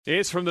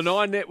Yes, from the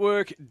Nine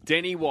Network,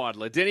 Denny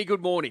Weidler. Denny,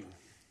 good morning.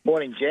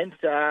 Morning, gents.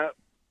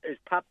 Is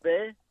Pup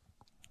there?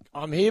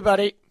 I'm here,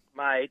 buddy.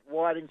 Mate,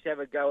 why didn't you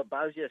have a go at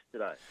Buzz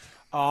yesterday?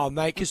 Oh,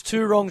 mate, because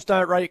two wrongs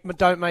don't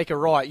make a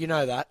right. You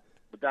know that.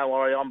 But don't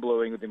worry, I'm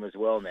bluing with him as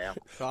well now.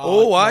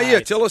 Oh, are mate.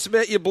 you? Tell us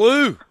about your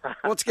blue.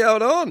 What's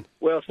going on?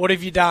 Well, What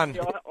have you done?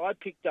 I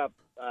picked up,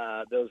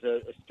 there was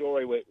a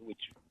story which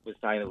was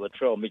saying that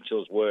Latrell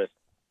Mitchell's worth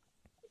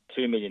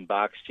 $2 million,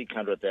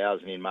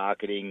 $600,000 in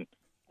marketing.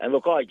 And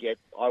look,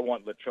 I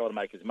want Latrell to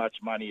make as much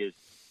money as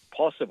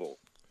possible.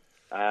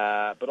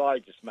 But I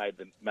just made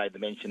the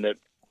mention that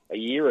a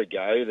year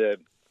ago, the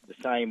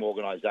same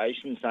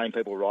organisation, same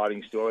people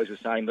writing stories were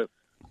saying that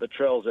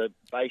Latrell's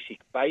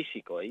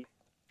basically,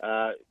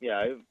 a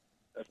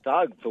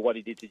thug for what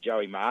he did to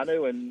Joey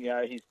Manu, and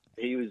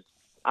he was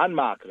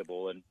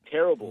unmarketable and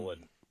terrible,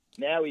 and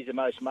now he's the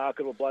most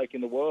marketable bloke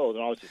in the world.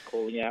 And I was just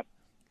calling out,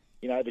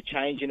 the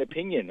change in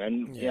opinion,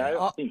 and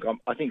I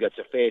think that's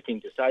a fair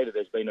thing to say, that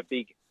there's been a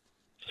big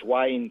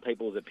sway in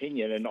people's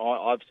opinion, and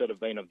I've sort of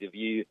been of the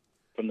view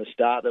from the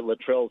start that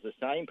Latrell's the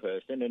same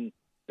person, and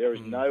there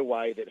is no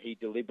way that he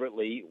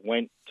deliberately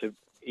went to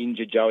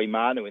injure Joey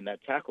Manu in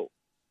that tackle.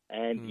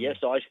 And yes,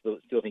 I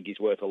still think he's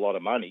worth a lot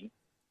of money.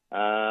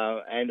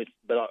 If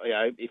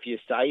you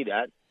say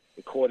that,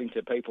 according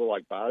to people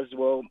like Buzz,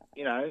 well,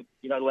 you're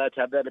not allowed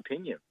to have that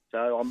opinion.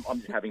 So I'm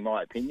just having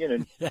my opinion,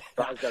 and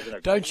Buzz doesn't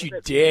agree. Don't you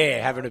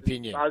dare have an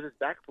opinion. Buzz's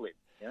backflip,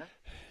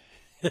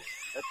 That's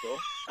all.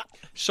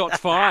 Shots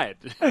fired.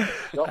 Buzz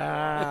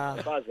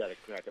had a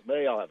crack at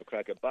me. I'll have a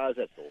crack at Buzz.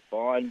 That's all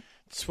fine.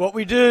 It's what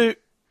we do.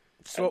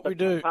 It's what we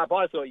do. Pap,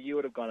 I thought you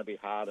would have gone a bit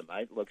harder,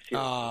 mate. Look,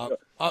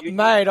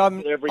 mate,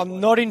 I'm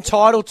not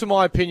entitled to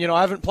my opinion.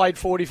 I haven't played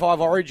 45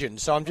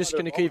 Origins, so I'm just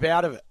going to keep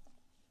out of it.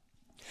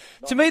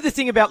 To me, the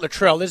thing about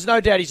Latrell, there's no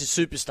doubt he's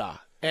a superstar,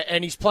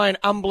 and he's playing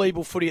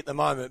unbelievable footy at the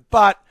moment.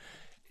 But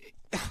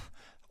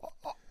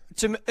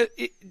did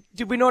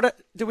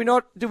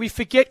we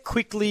forget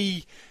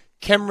quickly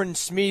Cameron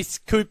Smith,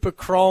 Cooper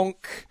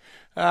Cronk,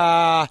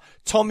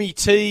 Tommy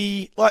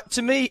T? Like,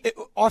 to me,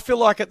 I feel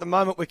like at the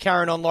moment we're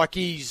carrying on like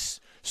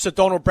he's Sir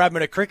Donald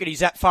Bradman of cricket. He's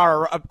that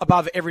far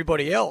above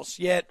everybody else.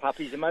 Yet, Pup,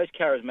 he's the most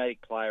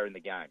charismatic player in the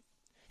game.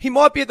 He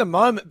might be at the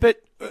moment,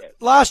 but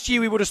last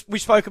year we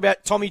spoke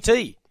about Tommy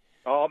T.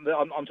 Oh,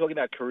 I'm talking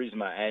about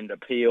charisma and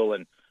appeal,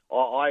 and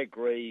I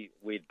agree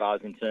with Buzz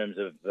in terms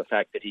of the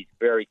fact that he's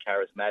very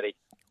charismatic,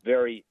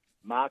 very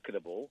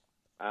marketable,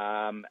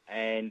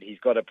 and he's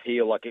got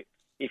appeal. Like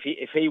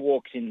if he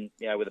walks in,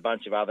 with a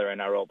bunch of other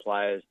NRL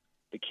players,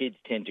 the kids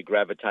tend to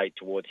gravitate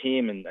towards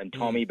him and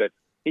Tommy. But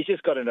he's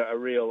just got a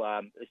real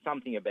there's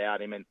something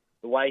about him, and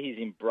the way he's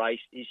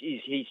embraced.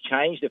 He's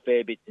changed a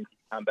fair bit since he's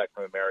come back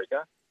from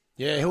America.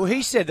 Yeah, well,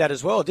 he said that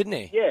as well, didn't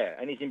he? Yeah,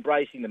 and he's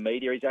embracing the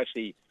media. He's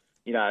actually,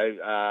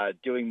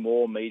 doing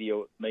more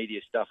media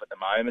stuff at the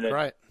moment.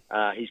 Right.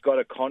 And, he's got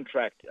a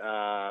contract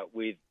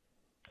with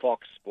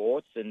Fox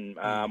Sports, and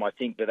I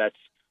think that's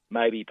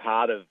maybe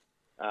part of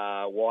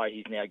why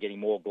he's now getting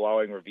more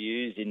glowing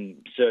reviews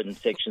in certain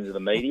sections of the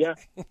media.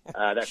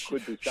 That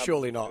could be something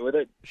Surely to not. do with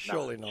it.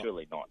 Surely not.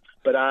 Surely not.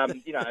 But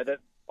that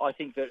I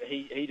think that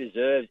he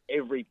deserves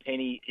every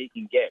penny he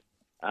can get.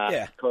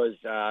 Because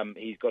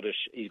he's got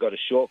a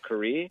short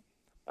career.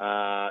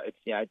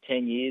 It's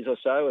 10 years or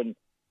so, and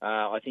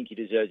I think he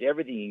deserves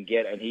everything he can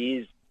get. And he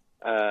is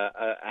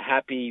a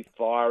happy,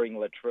 firing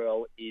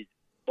Latrell is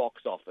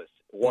box office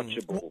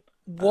watchable.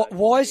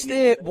 Why is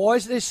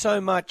there so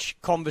much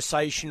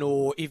conversation,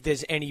 or if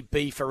there's any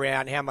beef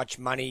around how much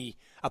money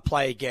a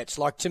player gets?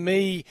 Like, to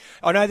me,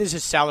 I know there's a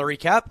salary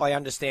cap. I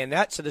understand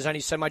that, so there's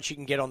only so much you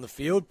can get on the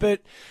field.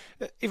 But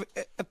if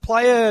a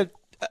player,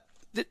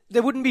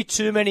 there wouldn't be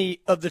too many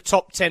of the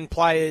top 10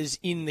 players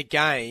in the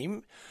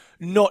game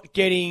not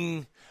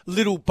getting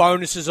little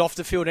bonuses off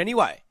the field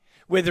anyway.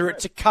 Whether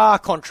it's a car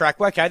contract,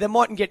 okay, they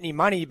mightn't get any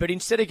money, but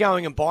instead of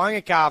going and buying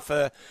a car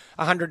for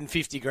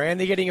 $150,000,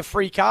 they're getting a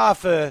free car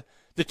for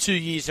the 2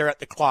 years they're at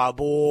the club,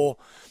 or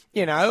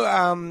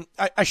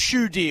a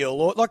shoe deal,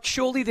 or like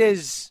surely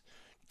there's.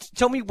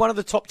 Tell me one of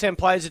the top 10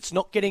 players that's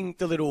not getting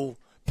the little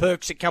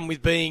perks that come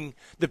with being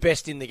the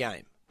best in the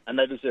game, and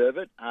they deserve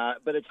it.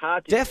 But it's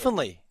hard to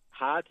definitely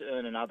hard to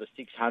earn another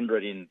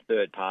 600 in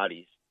third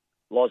parties.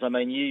 Loz, I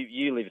mean,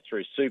 you lived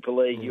through Super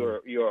League.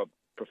 You're a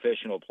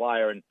professional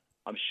player, and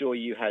I'm sure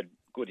you had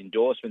good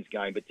endorsements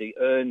going, but to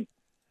earn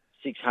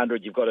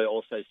 600, you've got to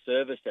also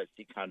service that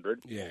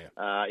 600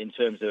 in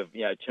terms of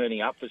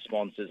turning up for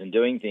sponsors and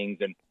doing things,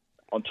 and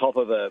on top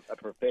of a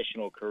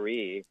professional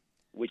career,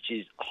 which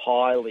is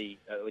highly,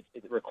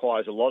 it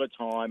requires a lot of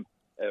time.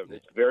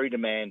 It's very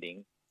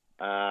demanding.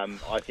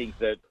 I think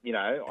that.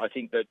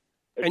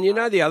 And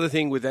the other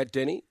thing with that,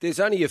 Denny, there's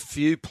only a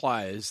few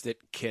players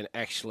that can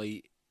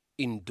actually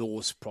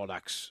endorse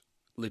products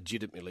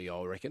legitimately,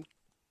 I reckon.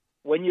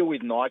 When you're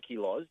with Nike,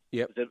 Loz,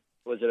 yep.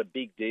 was it a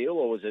big deal,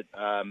 or was it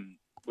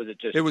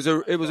just? It was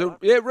a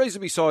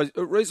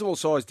reasonable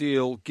size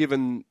deal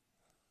given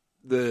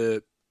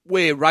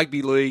where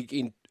rugby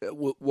league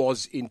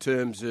was in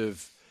terms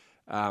of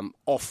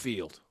off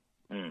field.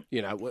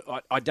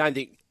 I don't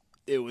think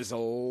there was a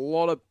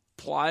lot of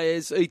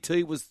players. ET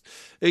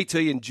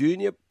and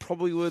Junior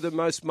probably were the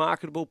most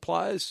marketable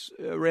players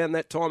around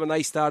that time, and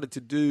they started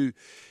to do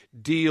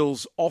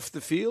deals off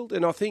the field.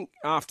 And I think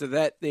after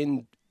that,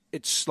 then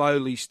it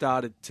slowly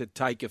started to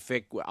take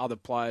effect where other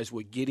players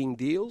were getting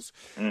deals.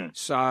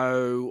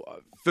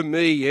 So for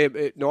me,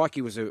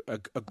 Nike was a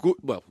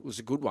good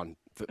one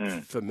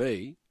for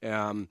me.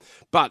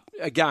 But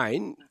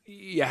again,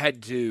 you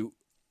had to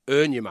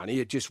earn your money.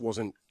 It just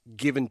wasn't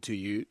given to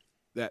you.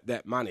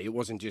 That money, it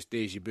wasn't just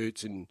there's your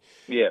boots and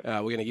we're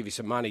going to give you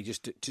some money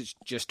just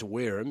to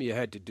wear them. You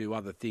had to do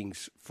other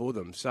things for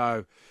them.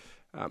 So,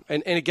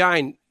 and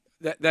again,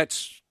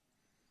 that's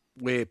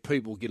where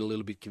people get a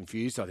little bit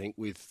confused, I think,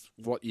 with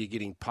what you're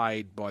getting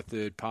paid by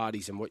third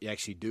parties and what you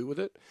actually do with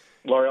it.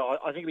 Laurie, I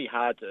think it'd be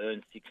hard to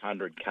earn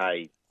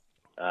 $600K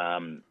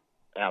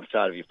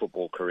outside of your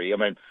football career. I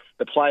mean,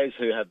 the players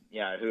who are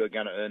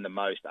going to earn the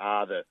most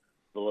are the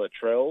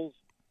Latrells,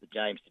 the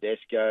James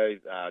Tedesco,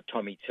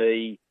 Tommy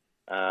T.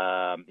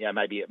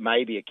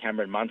 Maybe a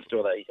Cameron Munster,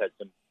 although he's had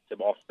some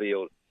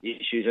off-field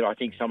issues, and I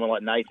think someone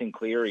like Nathan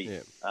Cleary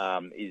is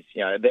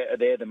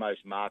they're the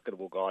most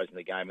marketable guys in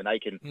the game, and they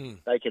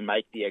can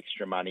make the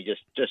extra money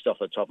just off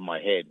the top of my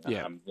head.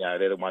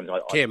 They're the ones.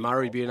 Cam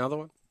Murray be another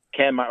one.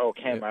 Cam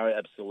Murray,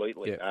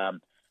 absolutely. Yeah.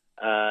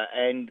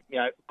 And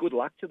good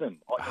luck to them.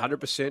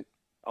 100%.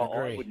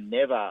 I would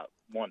never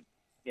want.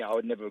 I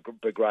would never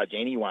begrudge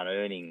anyone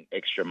earning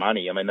extra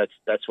money. I mean,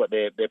 that's what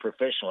they're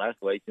professional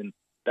athletes, and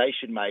they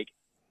should make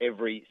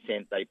every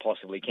cent they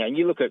possibly can.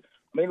 You look at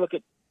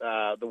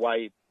the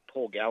way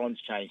Paul Gallen's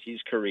changed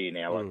his career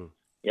now.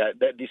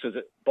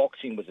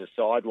 Boxing was a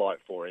sidelight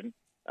for him.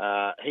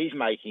 He's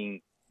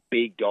making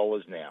big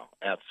dollars now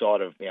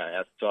outside of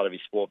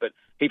his sport, but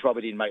he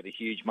probably didn't make the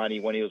huge money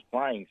when he was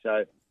playing.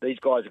 So these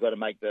guys have got to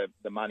make the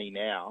money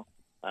now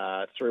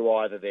through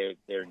either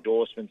their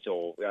endorsements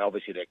or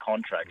obviously their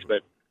contracts.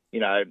 But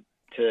I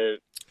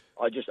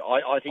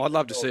think I'd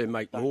love to see them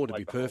make more. To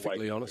be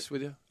perfectly honest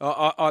with you,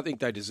 I think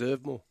they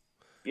deserve more.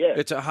 Yeah,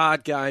 it's a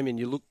hard game, and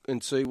you look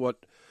and see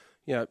what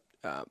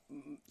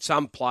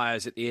some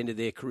players at the end of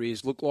their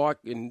careers look like,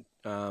 and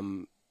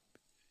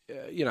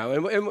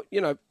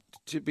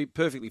to be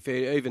perfectly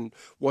fair, even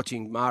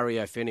watching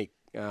Mario Fenech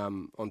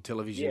on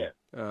television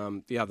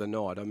the other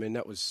night, I mean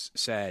that was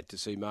sad to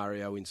see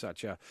Mario in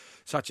such a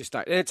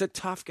state. And it's a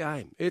tough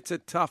game. It's a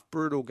tough,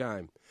 brutal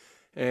game,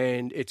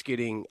 and it's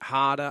getting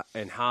harder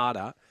and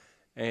harder.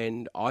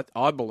 And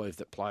I believe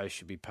that players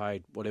should be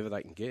paid whatever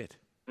they can get.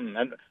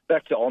 And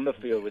back to on the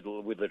field with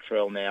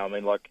Latrell now. I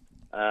mean,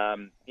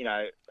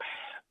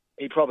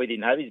 he probably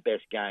didn't have his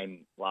best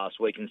game last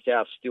week, and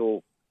South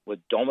still were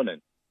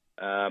dominant.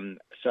 So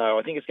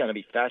I think it's going to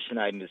be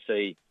fascinating to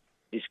see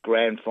this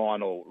grand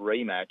final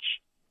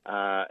rematch.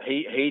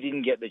 He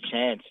didn't get the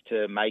chance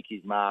to make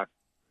his mark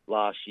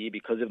last year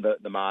because of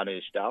the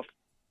Manu stuff.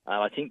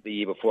 I think the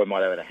year before he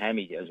might have had a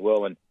hammy as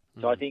well, and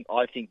so I think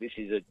this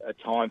is a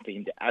time for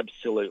him to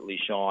absolutely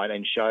shine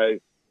and show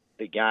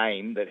the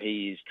game that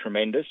he is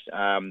tremendous,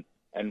 and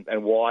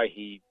why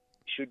he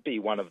should be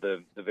one of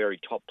the very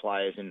top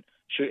players, and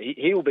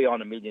he will be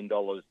on $1 million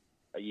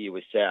a year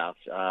with South,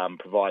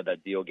 provided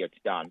that deal gets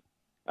done,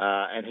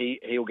 and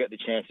he'll get the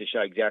chance to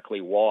show exactly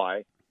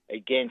why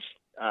against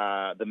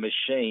the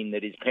machine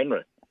that is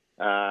Penrith.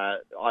 I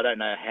don't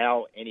know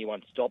how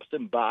anyone stops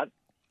them, but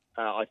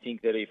I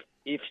think that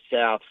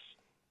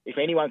if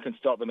anyone can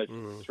stop them,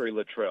 it's through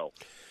Latrell.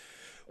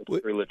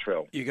 Through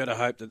Latrell. You've got to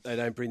hope that they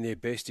don't bring their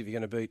best if you're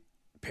going to beat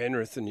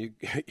Penrith, and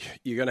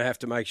you're going to have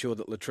to make sure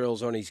that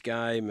Latrell's on his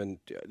game, and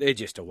they're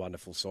just a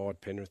wonderful side,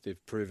 Penrith.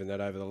 They've proven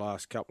that over the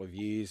last couple of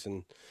years,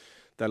 and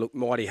they look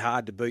mighty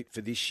hard to beat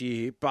for this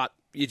year, but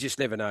you just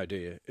never know, do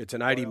you? It's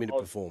an 80-minute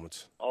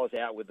performance. I was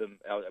out with them,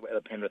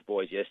 the Penrith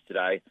boys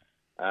yesterday,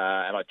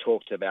 and I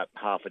talked to about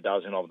half a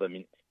dozen of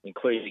them,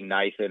 including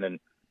Nathan, and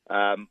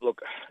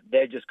look,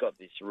 they've just got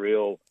this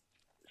real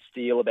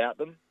steel about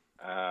them,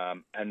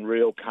 and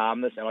real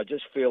calmness, and I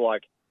just feel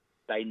like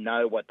they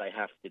know what they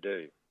have to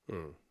do.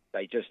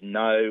 They just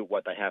know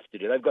what they have to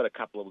do. They've got a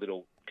couple of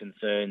little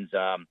concerns,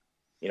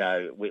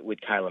 with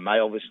Kayla May,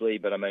 obviously,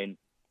 but I mean,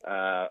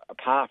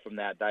 apart from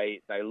that,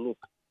 they look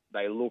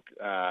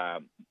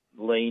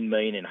lean,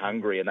 mean, and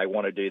hungry, and they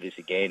want to do this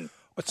again.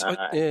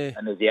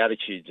 And there's the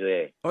attitudes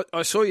there.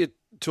 I saw you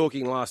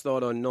talking last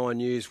night on 9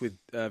 News with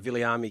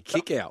Viliami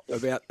Kickout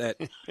about that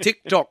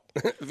TikTok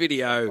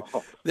video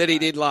that he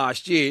did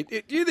last year.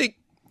 Do you think,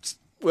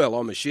 well,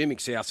 I'm assuming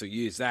South will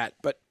use that,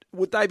 but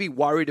would they be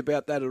worried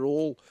about that at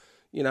all?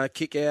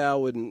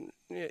 Kickout and,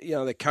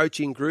 the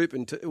coaching group,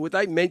 and would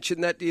they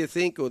mention that, do you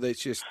think, or that's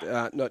just,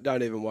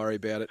 don't even worry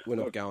about it, we're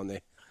not going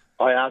there?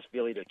 I asked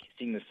Billy to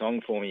sing the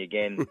song for me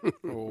again.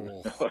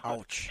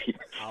 Ouch.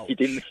 He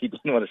didn't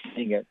want to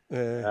sing it.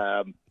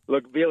 Yeah.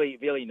 Look,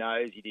 Billy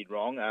knows he did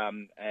wrong,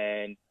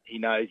 and he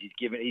knows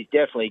he's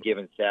definitely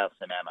given South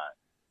some ammo.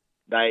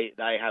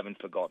 They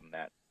haven't forgotten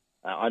that.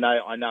 I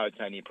know it's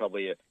only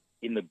probably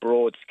in the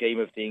broad scheme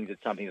of things,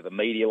 it's something that the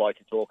media like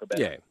to talk about.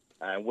 Yeah.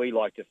 We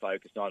like to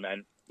focus on,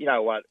 and you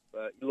know what,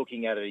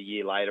 looking at it a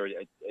year later,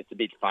 it's a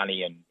bit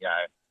funny, and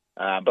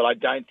but I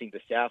don't think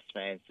the South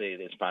fans see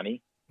it as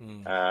funny,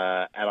 and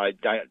I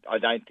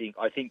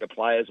think the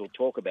players will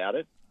talk about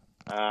it.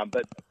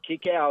 But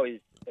Kikau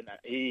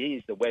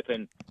he's the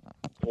weapon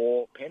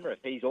for Penrith.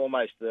 He's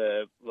almost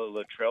the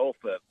Latrell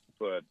for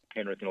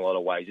Penrith in a lot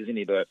of ways, isn't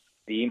he? The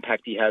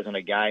impact he has on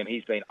a game,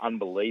 he's been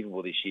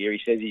unbelievable this year.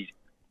 He says he's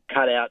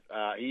cut out.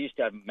 He used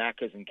to have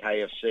Macca's and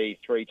KFC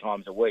 3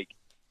 times a week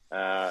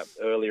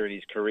earlier in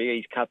his career.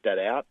 He's cut that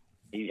out.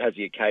 He has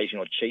the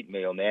occasional cheat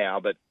meal now,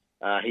 but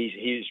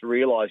he's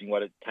realising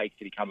what it takes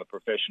to become a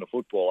professional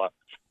footballer.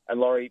 And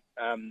Laurie,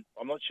 I'm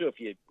not sure if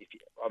you.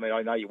 I mean,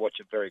 I know you watch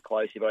it very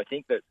closely, but I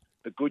think that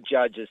the good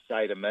judges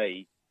say to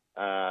me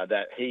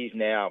that he's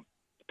now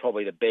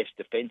probably the best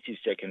defensive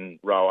second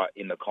rower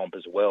in the comp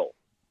as well.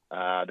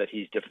 That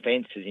his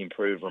defence has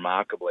improved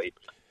remarkably,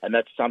 and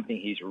that's something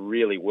he's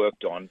really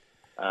worked on.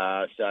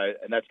 And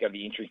that's going to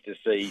be interesting to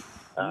see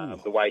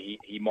the way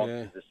he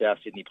monitors the South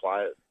Sydney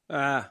players.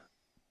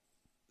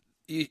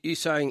 You're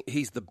saying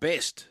he's the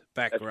best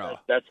back rower?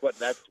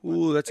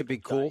 That's a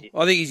big call.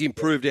 I think he's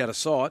improved out of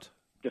sight.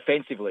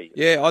 Defensively.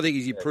 Yeah, I think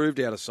he's improved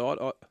out of sight.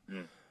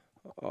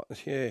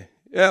 There's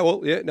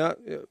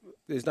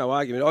no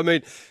argument. I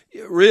mean,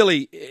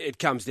 really, it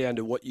comes down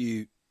to what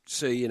you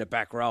see in a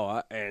back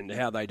rower and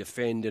how they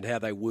defend and how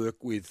they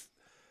work with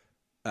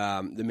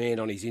the man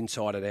on his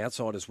inside and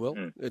outside as well.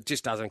 It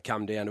just doesn't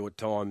come down to at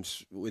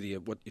times what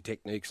your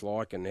technique's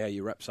like and how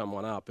you wrap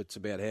someone up. It's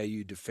about how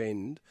you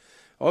defend.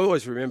 I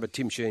always remember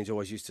Tim Sheens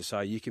always used to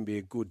say you can be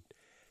a good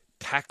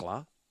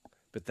tackler,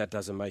 but that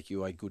doesn't make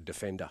you a good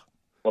defender.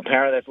 Well,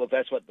 apparently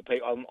that's what the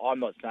people. I'm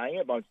not saying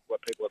it, but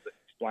what people have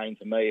explained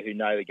to me who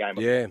know the game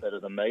better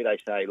than me. They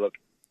say, look,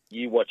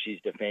 you watch his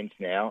defence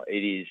now.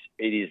 It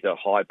is the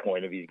high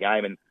point of his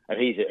game, and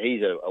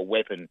he's a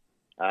weapon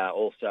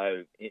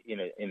also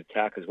in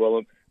attack as well.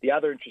 And the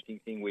other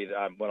interesting thing with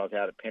when I was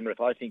out at Penrith,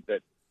 I think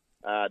that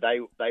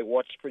they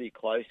watched pretty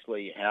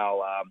closely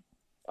how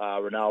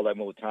Ronaldo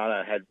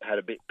Mulitalo had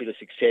a bit of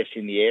success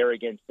in the air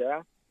against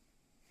South.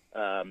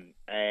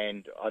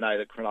 And I know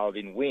that Cronulla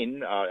didn't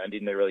win and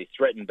didn't really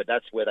threaten, but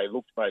that's where they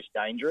looked most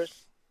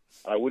dangerous.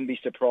 I wouldn't be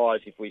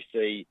surprised if we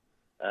see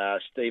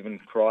Stephen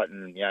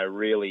Crichton,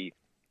 really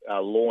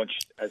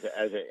launched as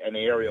an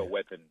aerial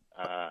weapon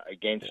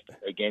against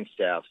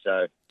South.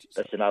 So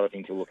that's another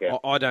thing to look at.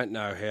 I don't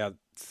know how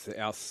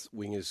South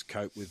wingers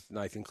cope with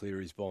Nathan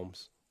Cleary's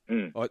bombs.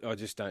 I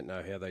just don't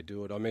know how they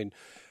do it. I mean,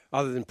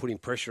 other than putting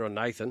pressure on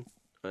Nathan.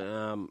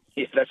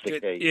 Yes, that's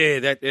the key. Yeah,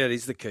 that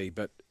is the key,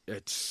 but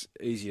it's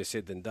easier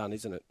said than done,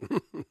 isn't it?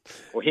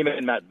 Well, him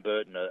and Matt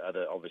Burton are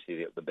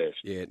obviously the best.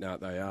 Yeah, no,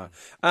 they are.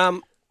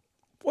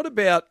 What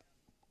about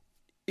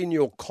in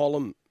your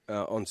column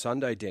on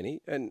Sunday,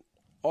 Denny? And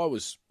I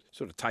was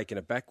sort of taken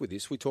aback with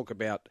this. We talk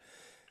about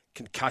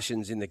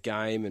concussions in the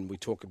game and we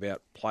talk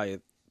about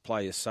player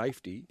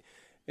safety.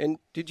 And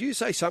did you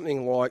say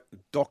something like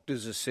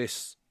doctors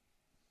assess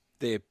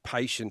their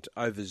patient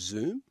over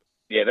Zoom?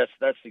 Yeah,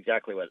 that's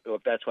exactly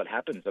that's what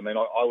happens. I mean,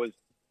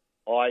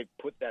 I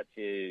put that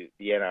to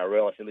the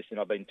NRL. I said, listen,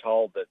 I've been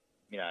told that,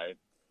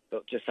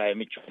 just say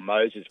Mitchell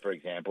Moses, for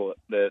example,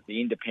 the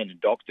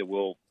independent doctor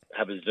will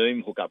have a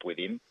Zoom hookup with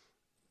him.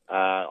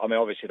 I mean,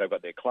 obviously they've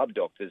got their club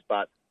doctors,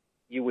 but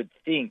you would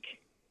think,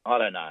 I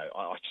don't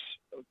know,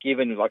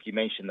 given, like you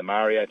mentioned, the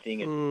Mario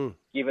thing, and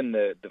given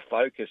the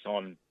focus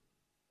on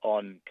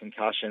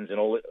concussions and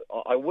all,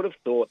 I would have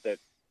thought that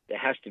there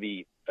has to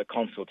be a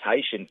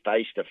consultation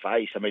face to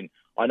face. I mean,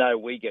 I know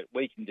we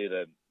can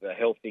do the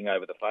health thing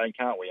over the phone,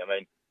 can't we? I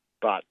mean,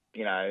 but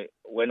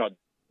we're not.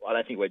 I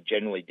don't think we're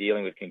generally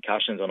dealing with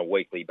concussions on a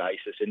weekly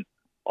basis, and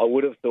I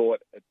would have thought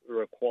it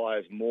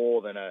requires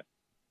more than a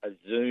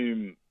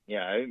Zoom,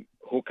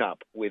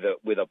 hookup with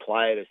a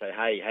player to say,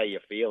 hey, how you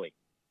feeling?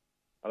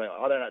 I mean,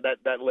 I don't know.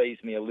 That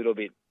leaves me a little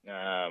bit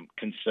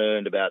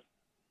concerned about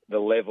the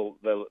level,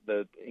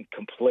 the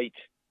complete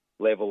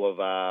level of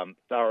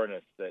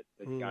thoroughness that's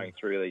going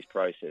through these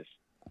process.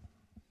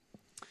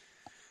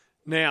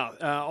 Now,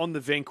 on the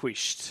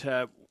vanquished,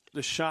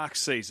 the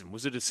Sharks season,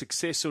 was it a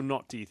success or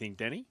not, do you think,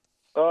 Danny?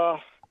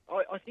 I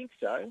think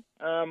so.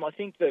 I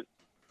think that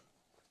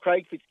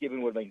Craig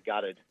Fitzgibbon would have been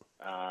gutted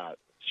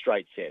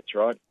straight sets,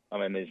 right?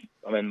 I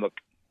mean, look,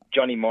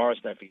 Johnny Morris,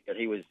 don't forget,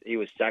 he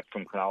was sacked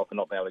from Cronulla for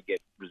not being able to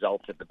get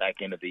results at the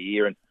back end of the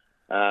year, and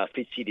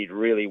Fitzy did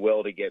really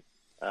well to get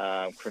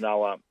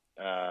Cronulla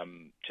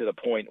to the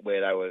point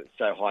where they were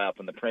so high up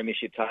on the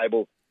premiership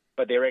table,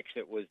 but their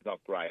exit was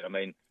not great. I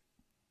mean,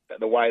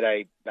 the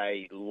way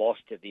they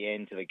lost at the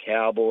end to the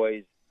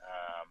Cowboys,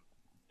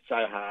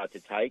 so hard to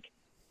take,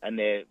 and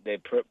their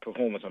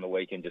performance on the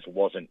weekend just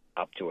wasn't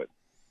up to it.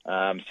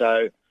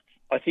 So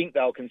I think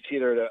they'll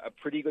consider it a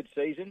pretty good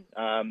season.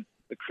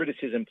 The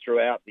criticism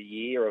throughout the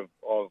year of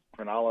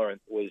Cronulla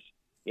was,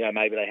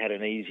 maybe they had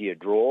an easier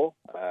draw,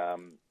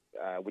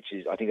 which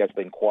is, I think that's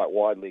been quite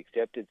widely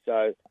accepted.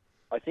 So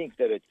I think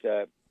that it's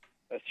a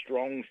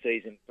strong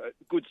season, a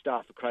good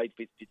start for Craig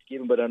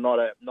Fitzgibbon, but not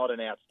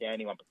an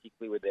outstanding one,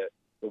 particularly with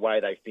the way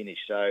they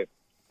finished. So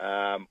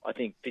I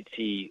think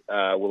Fitzy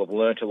will have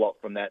learnt a lot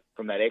from that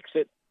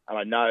exit, and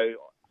I know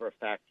for a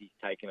fact he's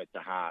taken it to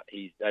heart.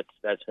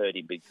 That's hurt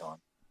him big time.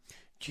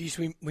 Geez,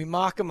 we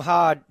mark him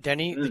hard,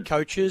 Danny, the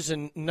coaches,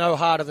 and no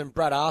harder than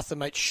Brad Arthur,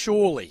 mate.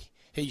 Surely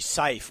he's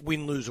safe,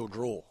 win, lose or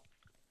draw.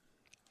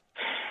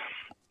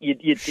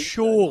 You'd think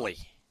surely.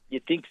 So.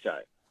 You'd think so.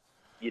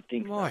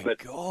 My but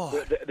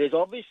God. There's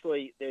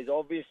obviously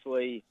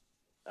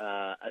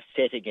a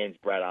set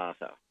against Brad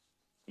Arthur.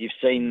 You've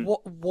seen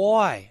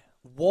why?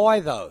 Why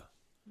though?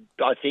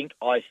 I think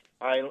I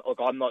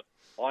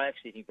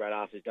actually think Brad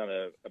Arthur's done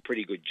a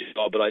pretty good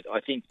job, but I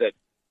think that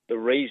the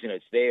reason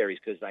it's there is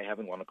because they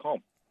haven't won a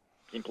comp.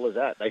 Simple as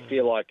that. They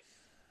feel like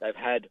they've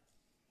had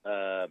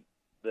the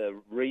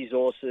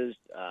resources,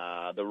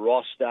 the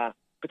roster,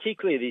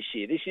 particularly this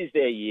year. This is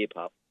their year,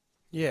 pup.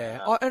 Yeah,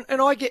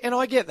 I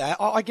get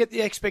that. I get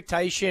the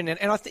expectation,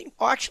 and I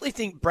actually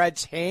think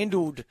Brad's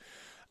handled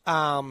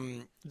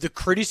the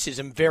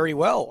criticism very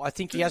well. I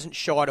think he hasn't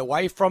shied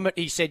away from it.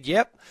 He said,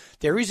 "Yep,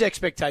 there is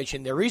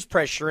expectation, there is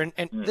pressure, and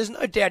there's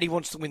no doubt he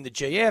wants to win the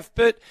GF."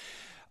 But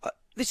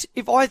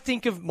if I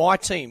think of my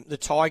team, the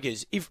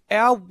Tigers, if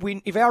our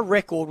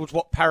record was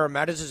what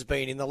Parramatta's has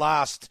been in the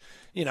last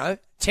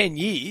 10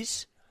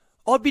 years,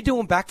 I'd be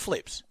doing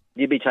backflips.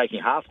 You'd be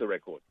taking half the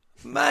record.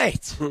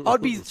 Mate,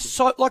 I'd be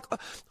so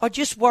I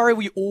just worry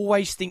we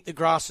always think the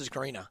grass is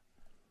greener.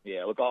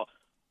 Yeah, look,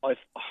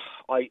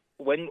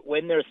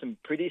 when there are some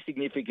pretty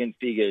significant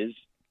figures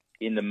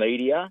in the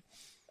media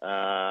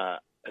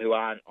who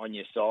aren't on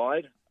your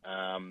side,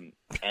 and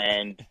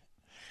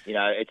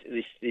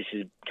this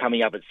is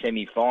coming up at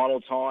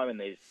semi-final time,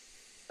 and there's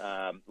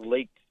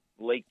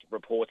leaked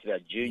reports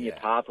about junior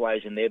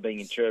pathways, and they're being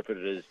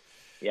interpreted as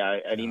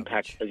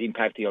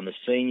impacting on the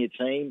senior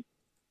team.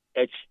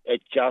 It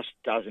just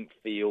doesn't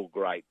feel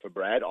great for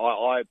Brad.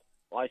 I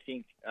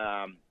think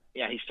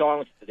he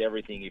silences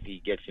everything if he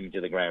gets him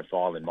to the grand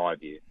final. In my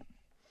view,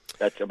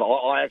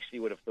 I actually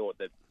would have thought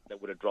that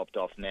would have dropped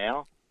off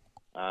now.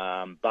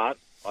 But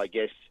I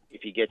guess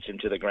if he gets him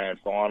to the grand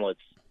final,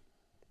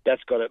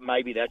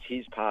 maybe that's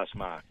his pass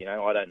mark.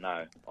 I don't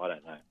know.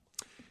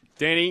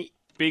 Danny,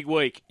 big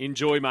week.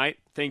 Enjoy, mate.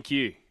 Thank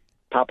you.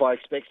 Pup, I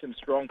expect some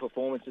strong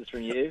performances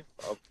from you.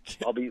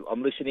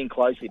 I'm listening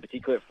closely,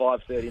 particularly at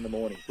 5:30 in the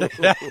morning. Good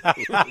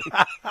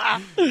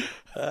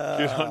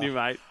on you,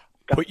 mate.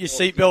 Put your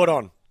seatbelt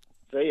on.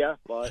 See ya.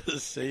 Bye.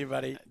 See you,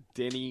 buddy.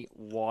 Denny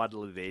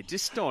Weidler there.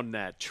 Just on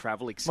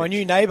travel, etc. My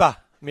new neighbour,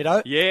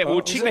 Middo. Yeah,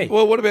 well,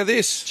 what about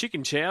this?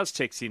 Chicken Chow's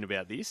texts in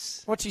about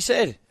this. What's he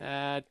said?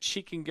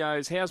 Chicken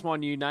goes, "How's my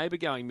new neighbour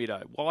going,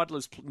 Middo?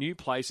 Weidler's new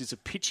place is a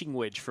pitching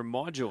wedge from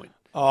my joint."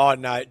 Oh,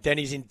 no.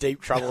 Danny's in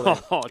deep trouble there.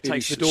 It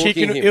takes the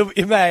chicken. He'll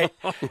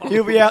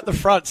be out the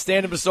front,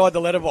 standing beside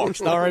the letterbox.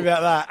 Don't worry about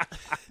that.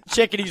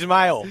 Checking his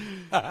mail.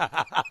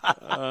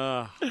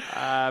 Now,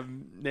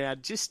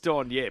 just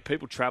on,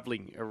 people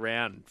travelling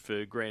around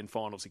for grand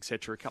finals,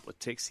 etc. A couple of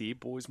texts here.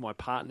 Boys, my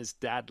partner's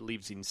dad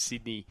lives in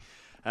Sydney,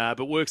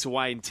 but works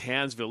away in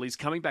Townsville. He's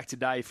coming back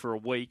today for a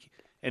week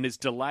and has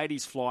delayed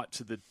his flight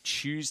to the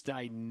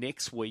Tuesday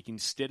next week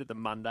instead of the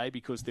Monday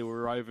because there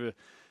were over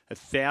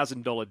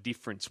 $1,000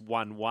 difference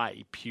one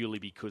way purely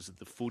because of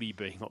the footy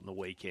being on the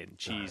weekend.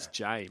 Cheers,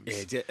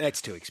 James. Yeah,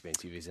 that's too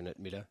expensive, isn't it,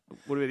 Middo?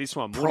 What about this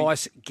one?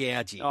 Price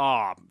gouging.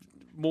 Oh,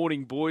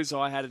 morning, boys.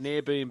 I had an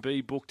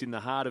Airbnb booked in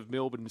the heart of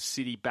Melbourne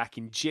City back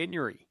in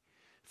January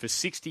for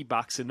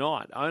 $60 a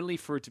night, only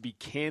for it to be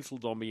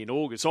cancelled on me in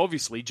August,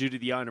 obviously due to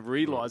the owner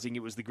realising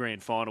it was the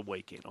grand final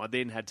weekend. I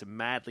then had to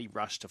madly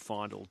rush to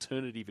find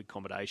alternative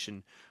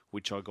accommodation,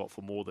 which I got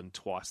for more than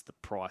twice the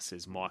price,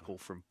 says Michael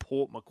from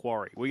Port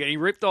Macquarie. We're getting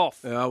ripped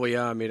off. Oh, we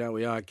are, Middo.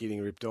 We are getting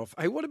ripped off.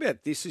 Hey, what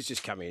about this has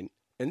just come in,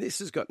 and this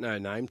has got no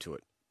name to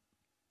it,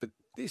 but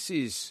this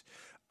is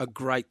a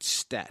great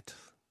stat,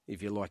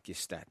 if you like your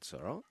stats,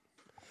 all right?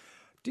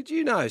 Did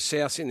you know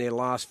South in their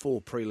last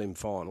 4 prelim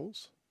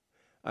finals,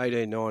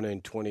 18,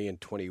 19, 20 and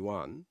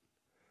 21,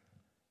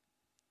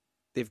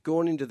 they've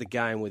gone into the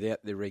game without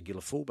their regular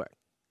fullback.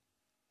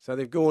 So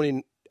they've gone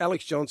in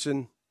Alex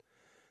Johnson,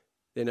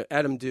 then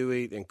Adam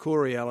Dewey, then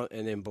Corey Allen,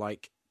 and then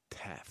Blake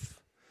Taff.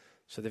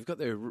 So they've got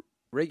their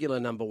regular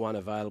number 1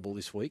 available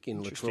this week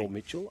in Latrell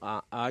Mitchell,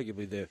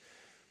 arguably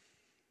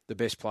the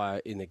best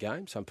player in the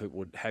game. Some people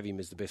would have him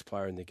as the best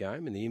player in the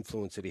game and the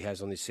influence that he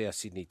has on this South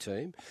Sydney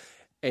team.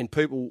 And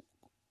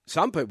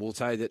some people will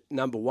say that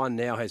number 1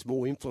 now has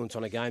more influence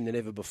on a game than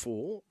ever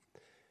before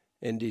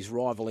and is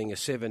rivaling a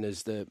 7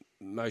 as the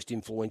most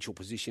influential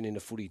position in a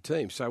footy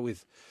team. So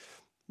with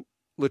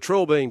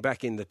Latrell being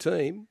back in the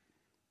team,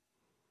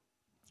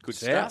 good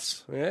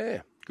start.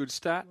 Yeah. Good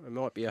start. It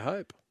might be a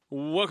hope.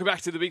 Welcome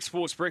back to the Big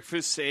Sports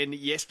Breakfast. And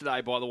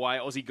yesterday, by the way,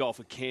 Aussie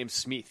golfer Cam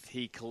Smith,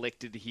 he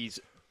collected his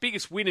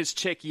biggest winner's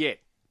check yet.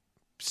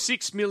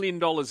 $6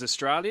 million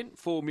Australian,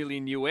 $4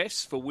 million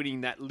US for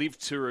winning that Live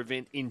Tour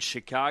event in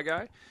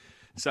Chicago.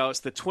 So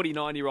it's the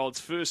 29-year-old's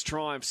first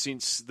triumph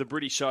since the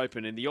British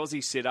Open. And the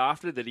Aussie said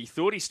after that he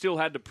thought he still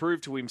had to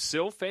prove to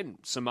himself and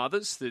some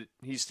others that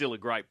he's still a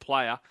great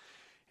player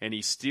and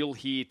he's still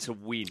here to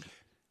win.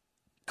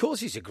 Of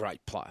course he's a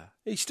great player.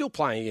 He's still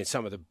playing against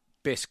some of the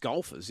best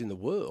golfers in the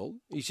world.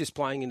 He's just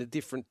playing in a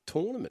different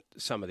tournament to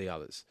some of the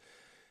others.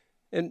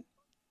 And,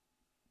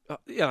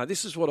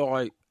 this is what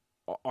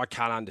I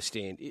can't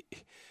understand.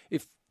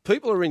 If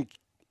people are in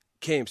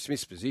Cam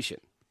Smith's position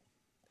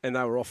and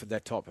they were offered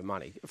that type of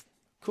money, of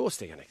course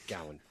they're going to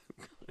go and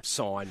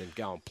sign and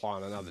go and play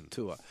on another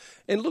tour.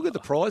 And look at the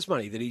prize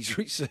money that he's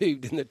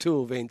received in the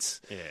two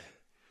events. Yeah.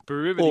 But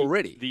remember,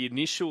 already. The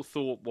initial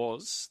thought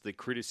was the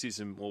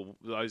criticism, or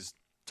those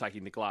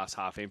taking the glass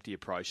half empty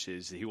approach,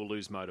 is that he will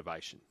lose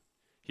motivation.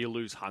 He'll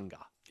lose hunger.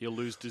 He'll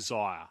lose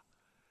desire.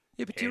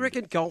 Yeah, but do you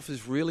reckon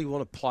golfers really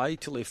want to play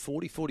till they're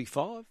 40,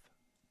 45?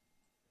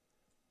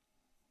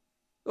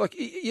 Like,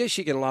 yes,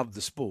 you can love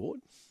the sport,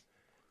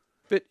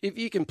 but if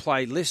you can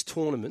play less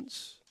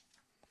tournaments,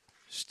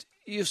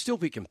 you'll still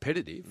be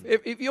competitive.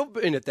 If you've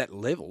been at that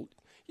level,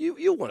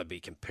 you'll want to be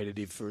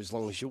competitive for as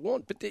long as you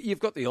want. But you've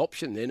got the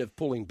option then of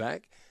pulling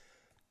back.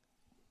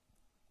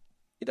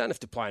 You don't have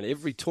to play in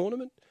every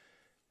tournament,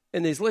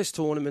 and there's less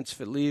tournaments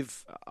for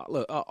live.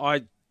 Look,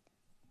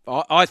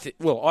 I think.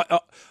 Well,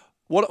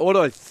 what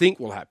I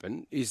think will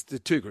happen is the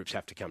two groups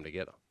have to come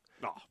together.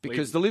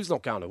 Because the live's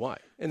not going away,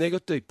 and they've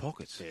got deep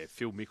pockets. Yeah,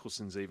 Phil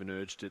Mickelson's even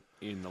urged it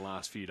in the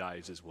last few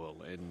days as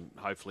well, and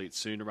hopefully it's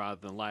sooner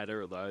rather than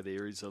later, although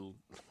there is a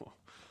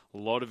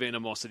lot of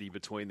animosity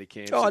betwing the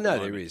camps. Oh, I know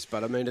there is,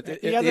 but I mean,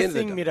 the other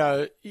thing,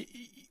 Middo,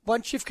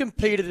 once you've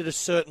competed at a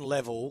certain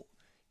level,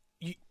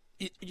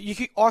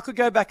 I could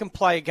go back and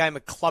play a game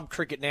of club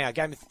cricket now, a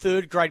game of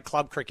third-grade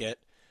club cricket.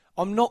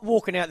 I'm not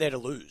walking out there to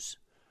lose.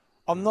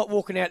 I'm not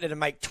walking out there to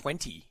make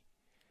 20.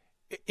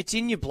 It's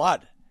in your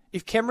blood.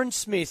 If Cameron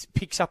Smith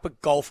picks up a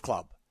golf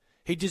club,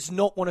 he does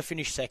not want to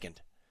finish second.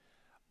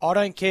 I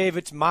don't care if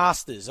it's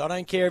Masters. I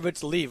don't care if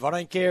it's Live. I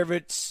don't care if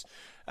it's,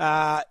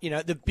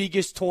 the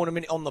biggest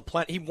tournament on the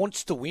planet. He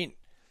wants to win.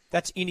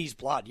 That's in his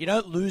blood. You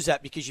don't lose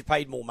that because you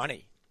paid more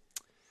money.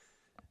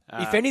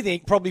 If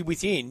anything, probably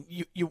within,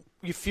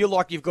 you feel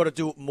like you've got to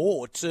do it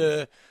more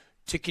to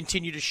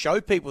continue to show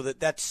people that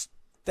that's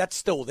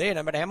still there,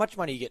 no matter how much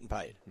money you're getting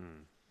paid.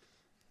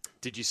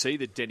 Did you see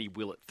the Denny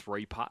Willett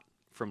 3-putt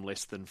from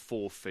less than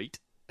 4 feet?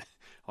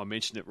 I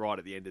mentioned it right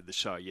at the end of the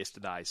show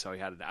yesterday, so he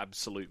had an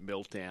absolute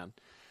meltdown.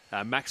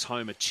 Max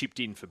Homer chipped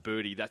in for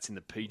birdie. That's in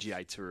the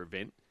PGA Tour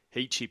event.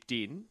 He chipped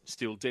in.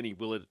 Still, Denny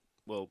Willett,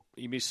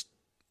 he missed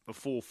a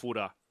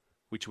 4-footer,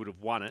 which would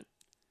have won it.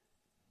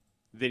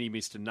 Then he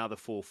missed another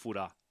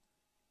 4-footer,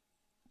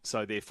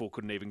 so therefore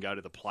couldn't even go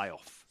to the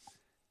playoff.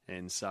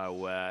 And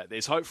so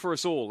there's hope for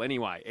us all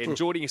anyway. And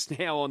joining us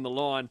now on the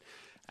line,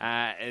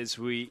 as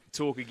we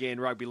talk again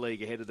rugby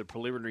league ahead of the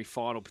preliminary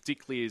final,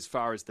 particularly as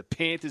far as the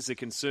Panthers are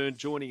concerned.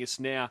 Joining us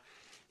now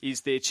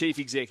is their Chief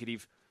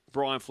Executive,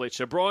 Brian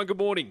Fletcher. Brian, good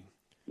morning.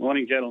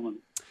 Morning, gentlemen.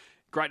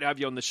 Great to have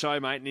you on the show,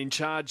 mate. And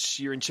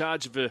you're in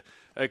charge of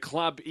a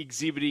club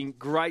exhibiting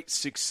great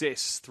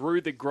success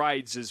through the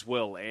grades as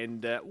well.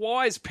 And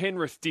why is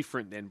Penrith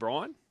different then,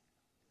 Brian?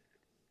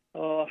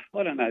 I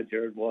don't know,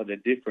 Jared, why they're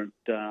different.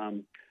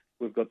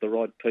 We've got the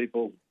right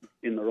people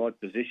in the right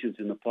positions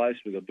in the place.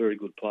 We've got very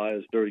good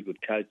players, very good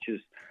coaches,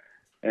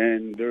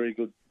 and very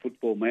good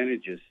football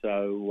managers.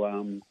 So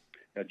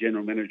our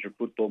General Manager of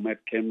Football, Matt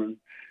Cameron,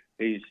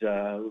 he's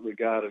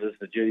regarded as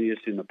the genius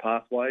in the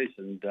pathways,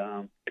 and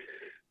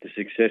the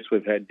success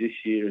we've had this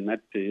year in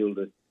that field,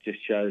 it just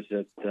shows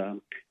that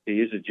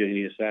he is a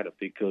genius at it,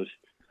 because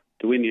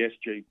to win the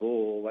SG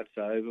Ball, that's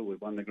over.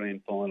 We've won the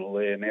grand final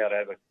there. Now to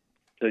have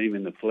a team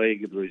in the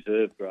flag of the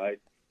reserve grade,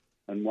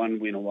 and one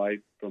win away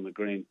from a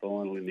grand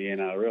final in the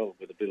NRL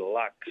with a bit of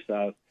luck.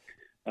 So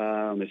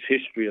it's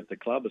history at the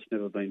club. It's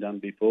never been done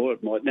before.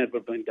 It might never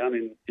have been done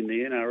in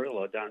the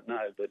NRL, I don't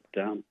know. But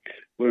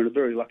we're in a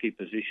very lucky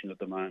position at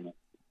the moment.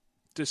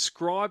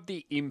 Describe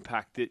the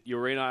impact that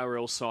your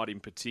NRL side in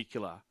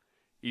particular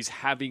is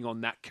having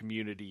on that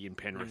community in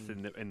Penrith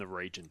and the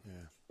region.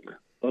 Yeah.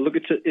 Well, look,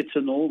 it's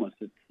enormous.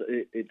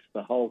 It's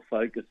the whole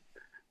focus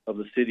of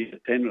the city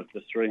of Penrith.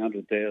 There's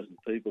 300,000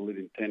 people live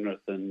in Penrith,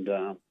 and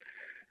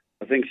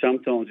I think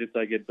sometimes if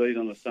they get beat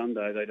on a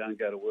Sunday, they don't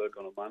go to work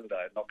on a Monday.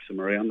 It knocks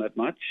them around that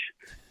much.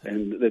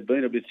 And they've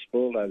been a bit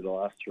spoiled over the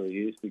last 3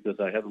 years because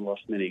they haven't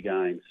lost many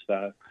games.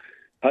 So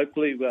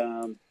hopefully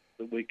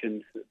we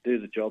can do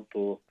the job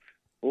for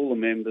all the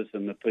members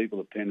and the people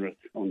of Penrith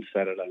on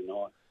Saturday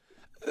night.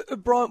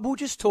 Brian, we were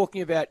just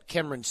talking about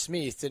Cameron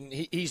Smith and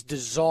his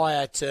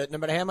desire to, no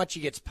matter how much he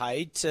gets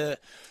paid, to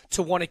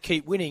want to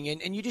keep winning.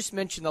 And you just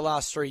mentioned the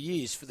last 3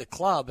 years for the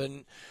club.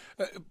 And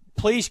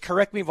please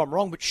correct me if I'm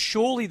wrong, but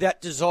surely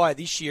that desire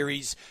this year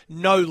is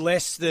no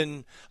less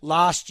than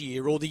last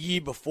year or the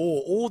year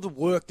before. All the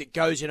work that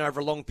goes in over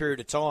a long period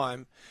of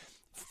time.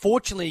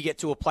 Fortunately, you get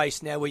to a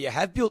place now where you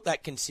have built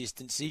that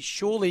consistency.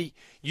 Surely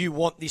you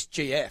want this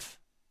GF.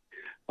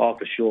 Oh,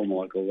 for sure,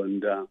 Michael.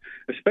 And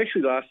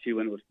especially last year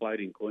when it was played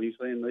in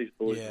Queensland, these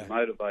boys were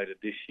motivated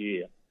this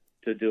year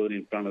to do it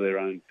in front of their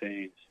own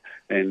fans.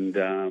 And,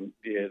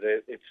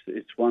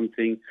 it's one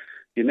thing.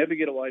 You never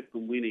get away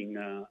from winning.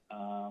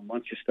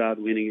 Once you start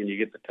winning and you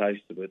get the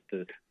taste of it,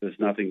 there's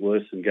nothing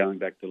worse than going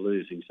back to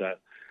losing. So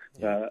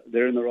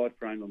they're in the right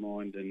frame of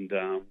mind, and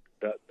they'll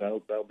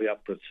be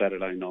up for it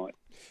Saturday night.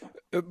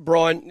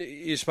 Brian,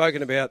 you've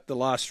spoken about the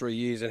last 3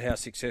 years and how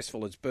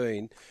successful it's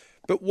been,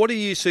 but what do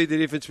you see the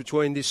difference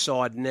between this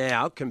side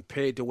now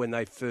compared to when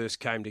they first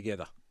came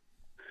together?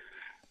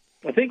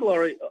 I think,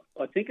 Laurie,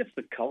 it's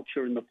the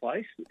culture in the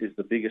place is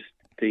the biggest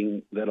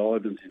thing that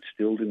Ivan's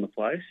instilled in the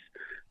place,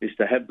 is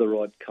to have the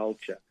right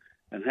culture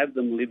and have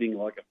them living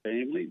like a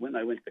family. When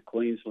they went to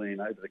Queensland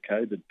over the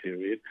COVID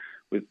period,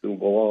 with the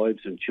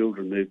wives and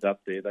children moved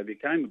up there, they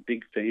became a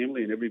big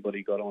family and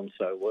everybody got on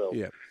so well.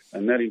 Yeah.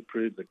 And that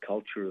improved the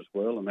culture as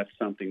well, and that's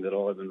something that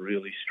Ivan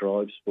really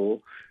strives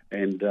for.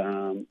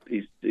 And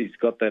he's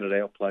got that at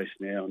our place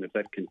now, and if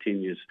that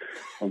continues,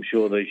 I'm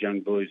sure these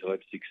young boys will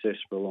have success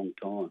for a long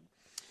time.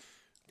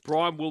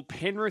 Brian, will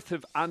Penrith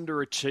have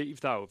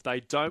underachieved, though, if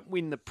they don't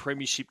win the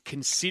premiership,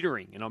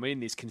 considering, and I mean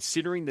this,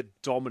 considering the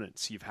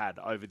dominance you've had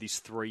over this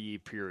 3-year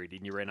period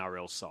in your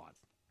NRL side?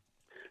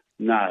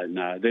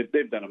 No.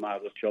 They've done a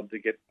marvellous job to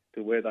get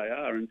to where they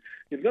are. And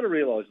you've got to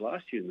realise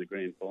last year in the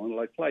grand final,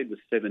 they played with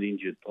 7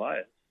 injured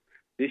players.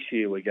 This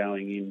year we're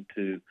going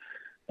into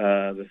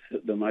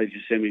the major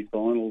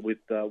semi-final with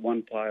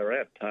 1 player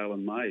out, Taylor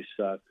May.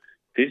 So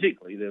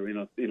physically they're in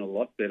a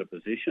lot better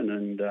position,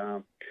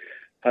 and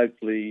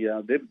hopefully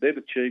they've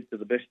achieved to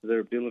the best of their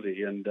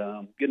ability, and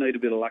you need a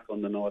bit of luck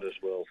on the night as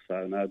well.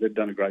 So, no, they've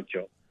done a great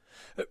job.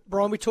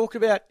 Brian, we talk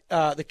about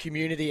the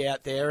community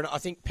out there, and I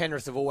think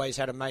Penrith have always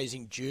had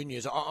amazing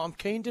juniors. I'm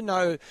keen to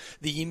know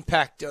the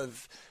impact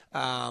of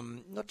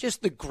not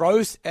just the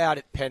growth out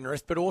at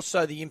Penrith, but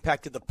also the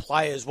impact of the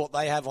players, what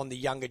they have on the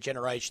younger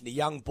generation, the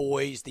young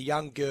boys, the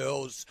young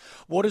girls.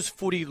 What does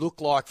footy look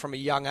like from a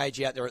young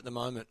age out there at the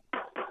moment?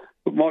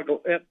 But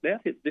Michael, out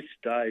at this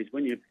stage,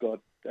 when you've got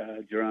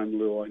Jerome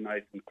Luai,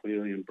 Nathan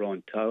Cleary and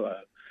Brian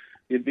Toho,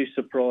 you'd be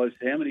surprised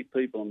how many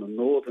people on the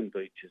northern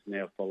beaches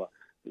now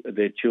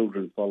their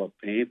children follow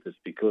Panthers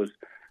because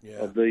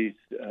of these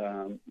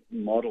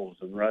models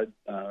and road.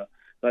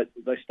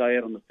 They stay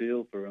out on the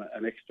field for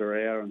an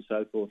extra hour and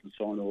so forth and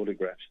sign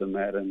autographs and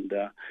that, and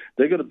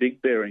they've got a big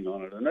bearing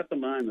on it. And at the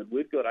moment,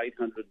 we've got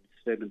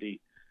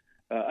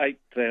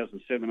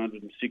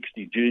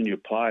 8,760 junior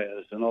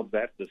players, and of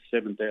that, there's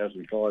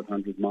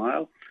 7,500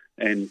 male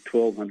and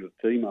 1,200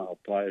 female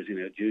players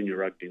in our junior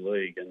rugby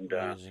league, and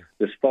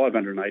there's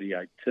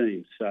 588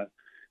 teams. So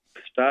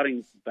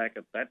starting back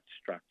at that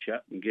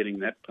structure and getting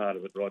that part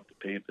of it right to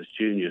Panthers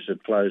juniors,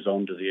 it flows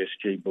on to the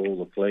SG Ball,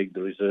 the Flag,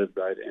 the Reserve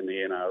Grade and the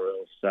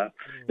NRL. So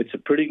it's a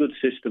pretty good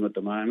system at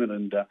the moment,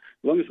 and as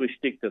long as we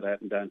stick to that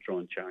and don't try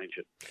and change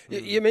it.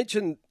 You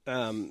mentioned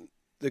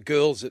the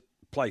girls that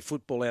play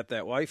football out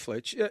that way,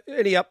 Fletch.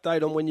 Any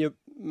update on when you're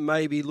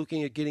maybe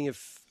looking at getting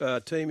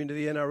a team into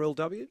the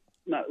NRLW?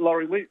 No,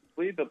 Laurie,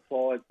 we've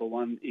applied for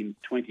one in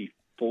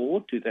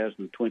 2024.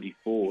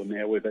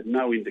 Now, we've had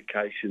no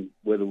indication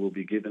whether we'll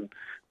be given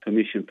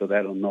permission for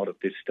that or not at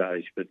this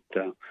stage, but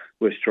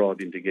we're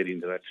striving to get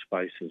into that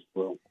space as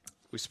well.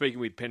 We're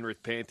speaking with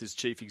Penrith Panthers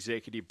Chief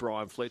Executive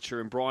Brian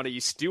Fletcher. And Brian, are you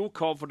still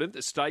confident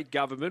the state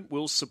government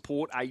will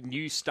support a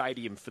new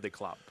stadium for the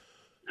club?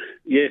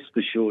 Yes,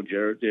 for sure,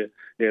 Jared.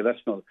 Yeah,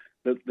 that's not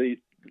the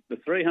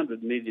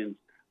 300 million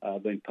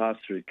been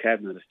passed through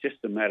cabinet. It's just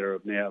a matter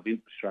of now of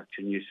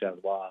infrastructure. New South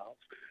Wales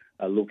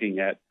are looking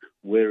at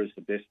where is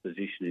the best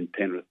position in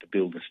Penrith to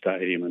build a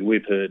stadium, and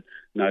we've heard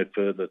no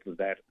further to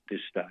that at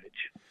this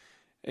stage.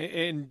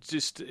 And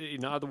just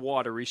in other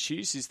wider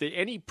issues, is there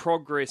any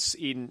progress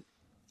in,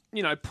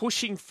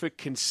 pushing for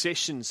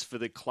concessions for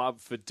the club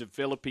for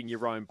developing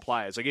your own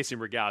players? I guess in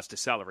regards to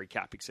salary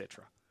cap,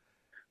 etc.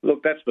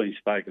 Look, that's been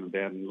spoken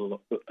about,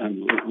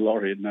 and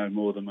Laurie had no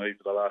more than me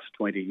for the last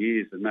 20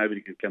 years, and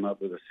nobody can come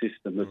up with a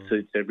system that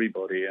suits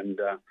everybody. And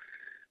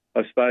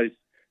I suppose,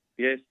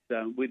 yes,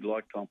 we'd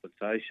like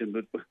compensation,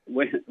 but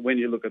when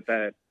you look at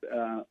that,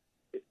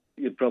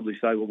 you'd probably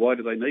say, well, why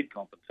do they need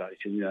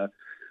compensation?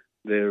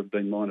 There have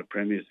been minor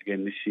premiers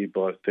again this year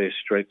by a fair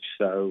stretch.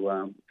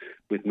 So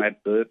with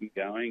Matt Burton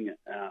going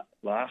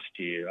last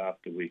year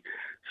after we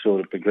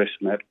sort of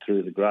progressed Matt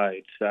through the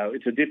grades. So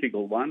it's a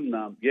difficult one.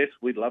 Yes,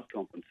 we'd love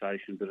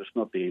compensation, but it's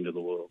not the end of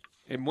the world.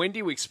 And when do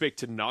you expect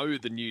to know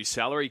the new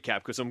salary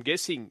cap? Because I'm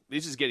guessing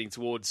this is getting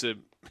towards a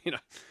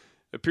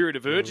period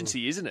of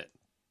urgency, isn't it?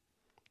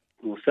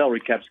 Well, salary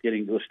cap's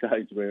getting to a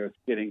stage where it's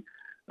getting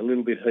a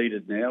little bit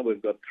heated now.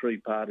 We've got 3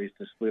 parties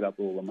to split up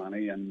all the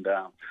money, and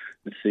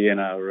it's the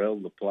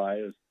NRL, the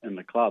players and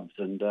the clubs.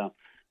 And I've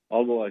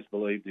always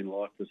believed in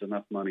life there's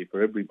enough money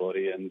for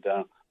everybody, and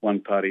one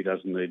party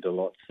doesn't need a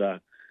lot. So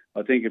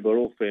I think if we're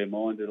all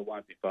fair-minded, it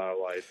won't be far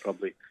away,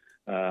 probably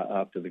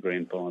after the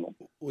grand final.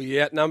 Will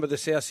you outnumber the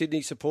South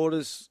Sydney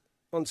supporters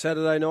on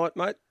Saturday night,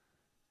 mate?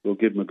 We'll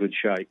give them a good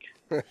shake.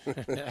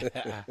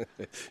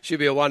 Should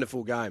be a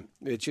wonderful game.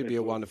 It should be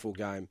a wonderful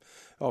game.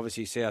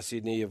 Obviously, South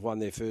Sydney have won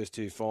their first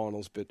 2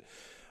 finals, but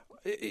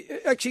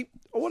actually,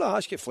 I want to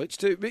ask you, Fletch,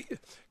 too,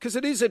 because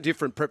it is a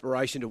different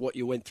preparation to what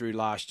you went through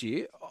last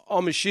year.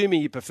 I'm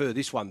assuming you prefer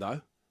this one,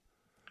 though.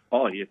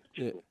 Oh, yeah, for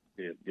sure.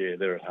 Yeah,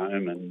 they're at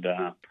home, and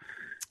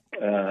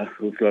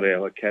we've got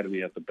our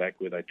academy at the back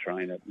where they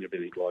train at and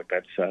everything like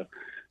that. So,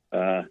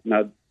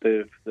 no,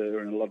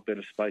 they're in a lot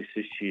better space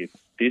this year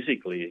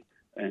physically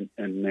and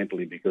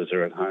mentally because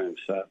they're at home.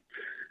 So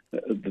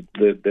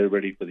they're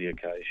ready for the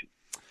occasion.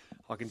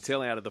 I can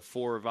tell out of the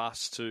four of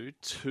us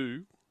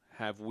two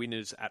have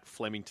winners at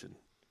Flemington.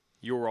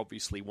 You're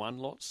obviously one,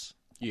 Lots.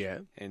 Yeah.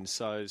 And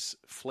so's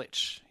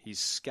Fletch. His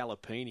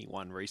Scalapini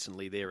won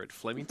recently there at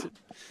Flemington.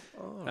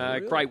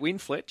 Really? Great win,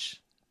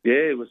 Fletch.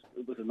 Yeah, it was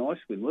a nice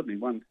win, wasn't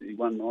he? He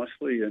won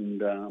nicely,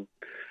 and a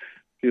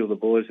few of the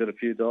boys had a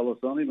few dollars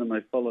on him, and they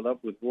followed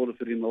up with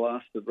Waterford in the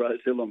last at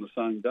Rosehill on the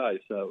same day.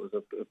 So it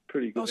was a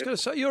pretty good. I was going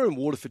to say, you're in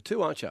Waterford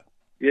too, aren't you?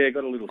 Yeah,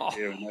 got a little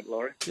share in that,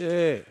 Laurie.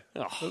 Yeah.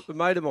 A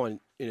mate of mine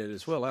in it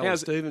as well, Alan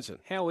Stevenson.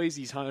 How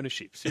easy is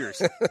ownership?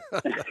 Seriously.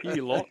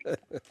 You lot.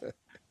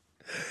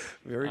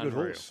 Very good Unreal.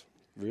 horse.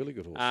 Really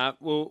good horse.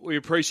 Well, we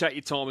appreciate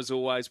your time as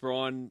always,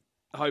 Brian.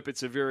 Hope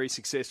it's a very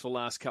successful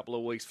last couple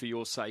of weeks for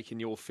your sake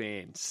and your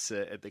fans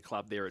at the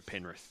club there at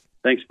Penrith.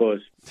 Thanks,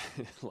 boys.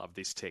 Love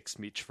this text,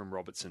 Mitch from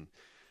Robertson.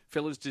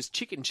 Fellas, does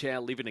Chicken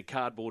Chow live in a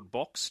cardboard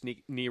box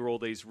near all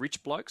these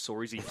rich blokes,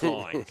 or is he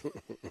flying?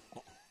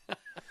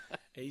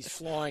 He's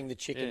flying the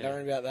chicken, don't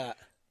worry about that.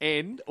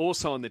 And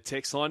also on the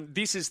text line,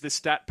 this is the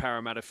stat,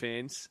 Parramatta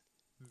fans.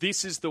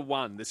 This is the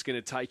one that's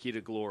going to take you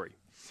to glory.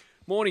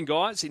 Morning,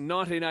 guys. In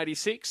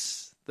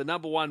 1986, the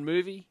number one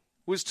movie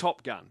was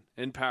Top Gun,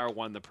 and Para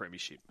won the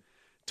premiership.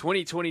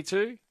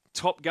 2022,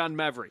 Top Gun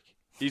Maverick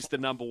is the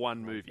number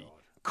one movie.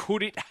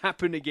 Could it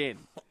happen again?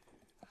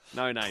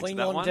 No names. Cling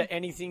that on one. to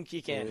anything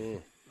you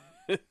can.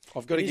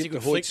 I've got to It is get a the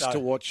good flick, Hoyts though. to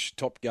watch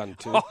Top Gun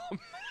 2.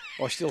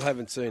 I still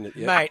haven't seen it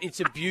yet. Mate, it's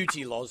a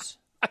beauty, Loz.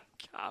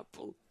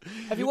 Couple.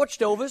 Have you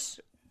watched Elvis?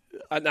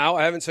 No,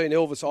 I haven't seen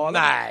Elvis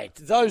either. Mate,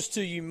 those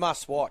two you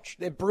must watch.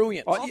 They're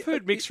brilliant. I've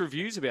heard mixed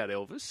reviews about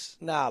Elvis.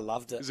 Nah, I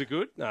loved it. Is it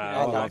good? No, I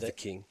I love loved The it.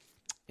 King.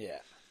 Yeah.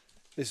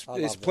 There's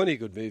loved plenty of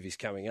good movies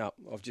coming up.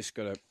 I've just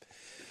got to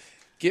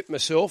get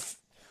myself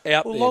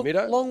out there,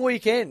 Middo. Long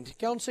weekend.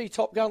 Go and see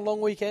Top Gun long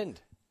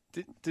weekend.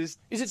 Does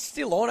Is it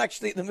still on,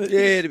 actually, at the movie?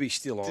 Yeah, to be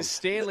still on. Does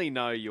Stanley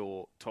know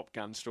your Top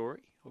Gun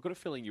story? I've got a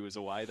feeling you was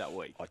away that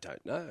week. I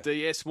don't know.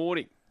 DS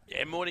morning.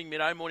 Yeah, morning,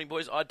 Middo, morning,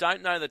 boys. I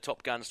don't know the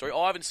Top Gun story.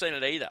 I haven't seen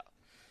it either.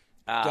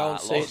 Go and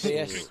see Loz.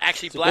 it, DS.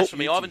 Actually,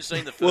 blasphemy. I haven't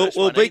seen the first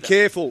Well, one be either.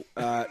 careful,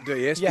 DS. You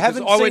because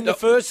haven't I seen went the to-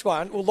 first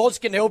one? Well, Loz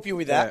can help you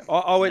with that. Yeah,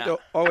 I went to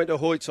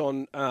Hoyts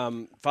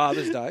on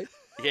Father's Day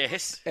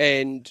Yes.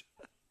 and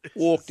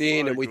walked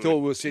in, and we good. thought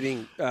we were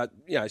sitting,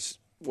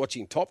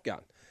 watching Top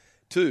Gun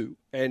 2,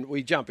 and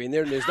we jump in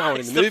there, and there's no one in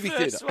It's the movie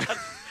first theatre. one.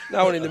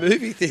 No one in the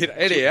movie theatre.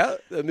 Anyhow,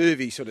 the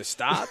movie sort of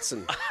starts,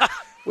 and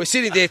we're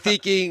sitting there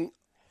thinking,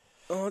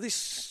 oh,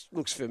 this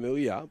looks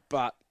familiar,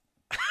 but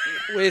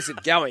where's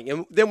it going?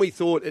 And then we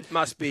thought it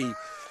must be,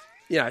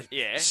 Yeah.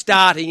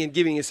 starting and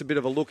giving us a bit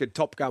of a look at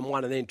Top Gun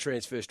 1 and then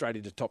transfer straight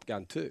into Top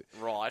Gun 2.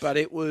 Right. But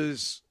it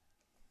was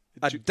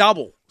a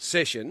double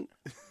session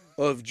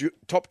of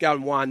Top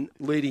Gun 1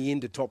 leading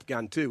into Top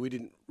Gun 2. We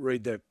didn't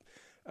read the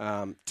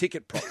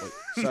ticket properly.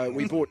 So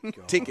we bought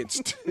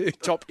tickets to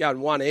Top Gun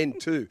 1 and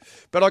 2.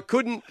 But I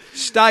couldn't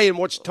stay and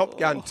watch Top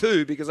Gun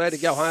 2 because I had to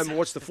go home and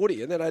watch the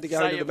footy, and then I had to go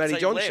So into the you- Matty so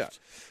you John show. left?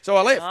 So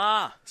I left.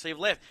 Ah, so you've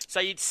left. So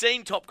you'd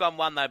seen Top Gun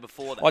 1, though,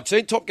 before that? I'd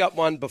seen Top Gun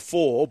 1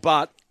 before,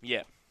 but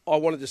Yeah. I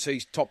wanted to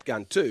see Top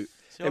Gun 2. See,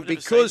 I've And never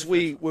because seen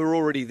the we were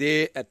already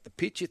there at the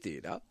picture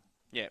theatre,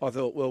 Yeah. I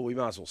thought, well, we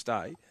might as well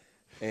stay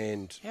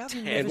and How have you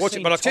and never watch it.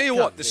 seen But I Top tell you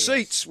Gun, what, the DS?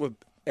 seats were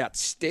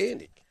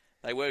outstanding.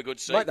 They were good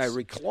seats. Mate, they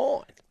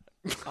reclined.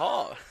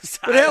 Oh.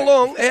 But how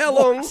long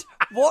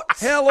What?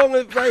 How long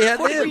have they had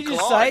What them? did you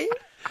just say?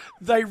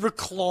 They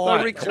recline.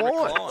 They They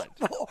reclined.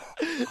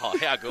 reclined. Oh,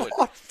 how good.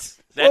 What?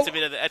 That's the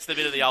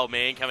bit of the old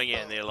man coming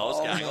out in there, Loz,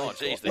 going, oh,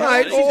 geez.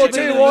 Mate, these I'll seats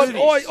tell are you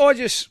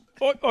good."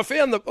 what, I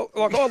found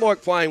I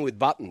like playing with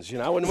buttons,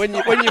 and when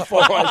you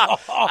find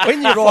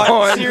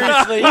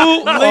Seriously.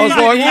 I was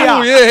like, here.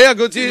 oh yeah, how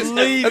good's this?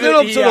 Leave And then it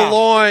I'm sort here. of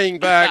lying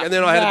back, and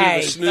then I had a bit of a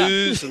Mate.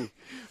 snooze. And,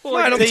 Well,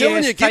 mate, I'm DS,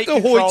 telling you, get take the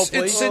control, Hoyts. It's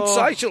please.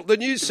 sensational. The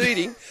new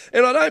seating,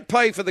 and I don't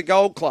pay for the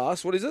gold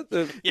class. What is it?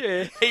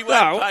 Yeah. He won't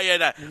No. pay you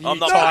that. I'm not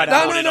No,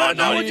 paying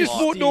no. I just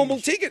bought normal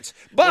tickets.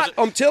 But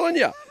I'm telling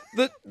you,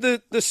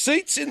 the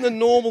seats in the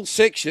normal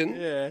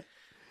section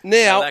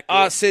now Oh, that good.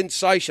 are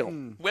sensational.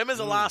 When was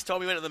the last time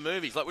we went to the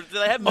movies? Like, do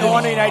they have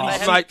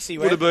 1986. Mate, he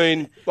would have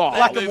been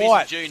Black and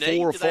white.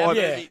 4 or 5.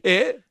 Yeah.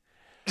 Yeah.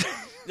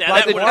 Now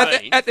that would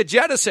have been. At the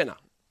Jadda Centre.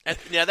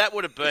 Now that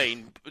would have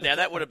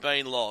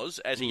been Loz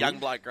as a young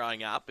bloke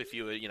growing up. If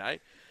you were,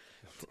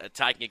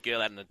 taking a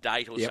girl out on a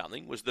date or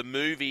something, was the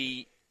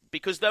movie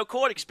because they were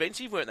quite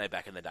expensive, weren't they,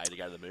 back in the day to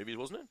go to the movies?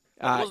 Wasn't it?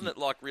 Wasn't it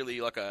like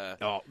really like a?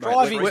 Oh,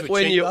 Drive-ins were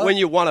when cheap, you though. when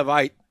you're one of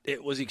 8,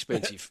 it was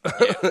expensive.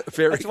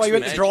 Very That's why you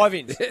went to expensive.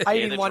 drive-ins. Yeah,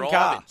 8 in the one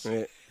car.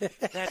 drive-ins. Yeah.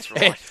 That's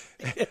right.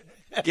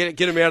 Get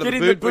them out of Get the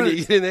in the boot when you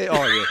boot. get in there.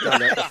 Oh yeah, done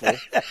that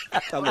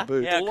before. Done the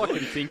boot. Yeah. All I can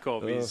think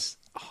of is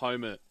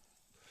Homer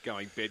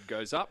going, bed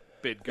goes up,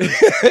 bed goes.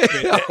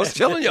 I was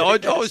telling you, I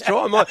was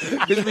trying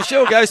because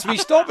Michelle goes to me,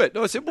 stop it.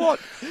 And I said, what?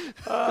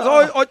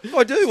 Because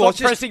I do. Stop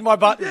pressing my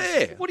buttons.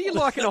 Yeah. What are you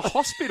like in a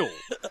hospital?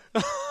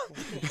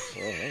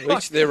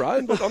 Each their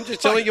own, but I'm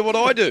just telling you what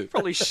I do.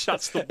 Probably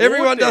shuts the ward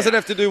Everyone down. doesn't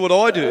have to do what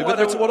I do, but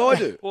that's what I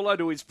do. All I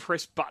do is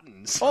press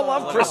buttons. I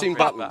love pressing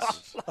buttons.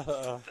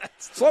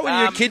 It's like when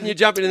you're a kid and you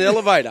jump in an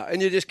elevator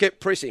and you just kept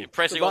pressing.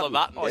 Pressing all the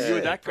buttons. Oh, you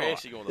were that guy.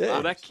 Pressing all the Yeah,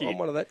 buttons. that kid. I'm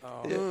one of that.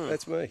 Yeah,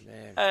 that's me.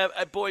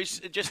 Boys,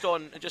 just while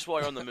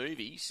you're on the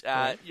movies,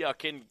 I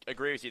can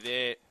agree with you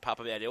there, Pup,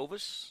 about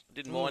Elvis.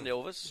 Didn't mind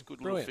Elvis.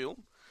 Good little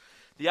film.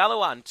 The other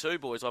one, too,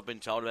 boys, I've been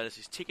told about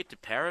is Ticket to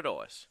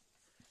Paradise.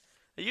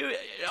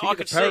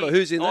 Ticket to Paradise,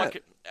 who's in that?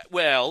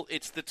 Well,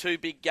 it's the two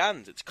big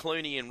guns. It's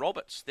Clooney and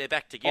Roberts. They're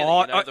back together.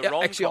 The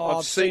rom-com. Actually,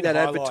 I've seen that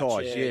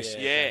advertised. Yes.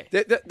 Yeah.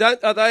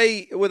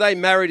 Were they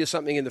married or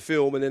something in the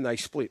film and then they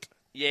split?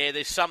 Yeah,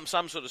 there's some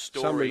sort of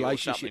story Some or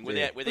relationship something.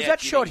 there. Without Was that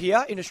shot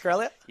here in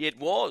Australia? Yeah, it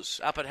was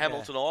up at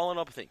Hamilton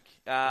Island, I think.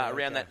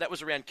 Around that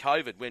was around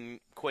COVID when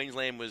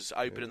Queensland was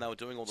open and they were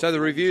doing all the. So the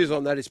films. reviews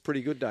on that is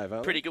pretty good, Dave.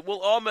 Aren't Pretty good.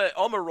 Well,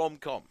 I'm a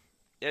rom-com.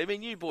 I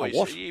mean, you boys.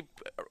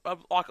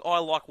 I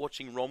like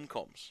watching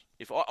rom-coms.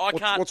 If I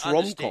can't what's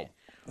understand.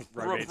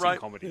 Romancing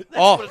comedy.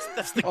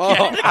 That's the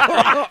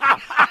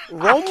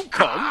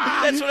rom-com?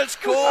 That's what it's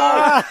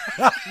called.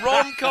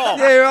 Rom-com.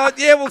 Yeah, right.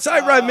 Yeah, we'll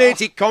say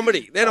romantic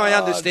comedy. Then I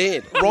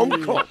understand.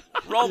 Rom-com.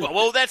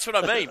 Well, that's what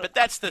I mean. But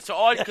that's because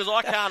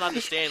I can't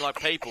understand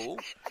like people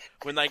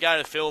when they go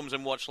to films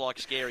and watch like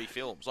scary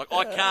films. Like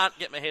I can't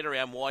get my head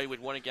around why you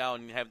would want to go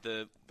and have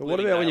the. But what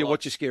about when you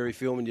watch a scary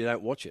film and you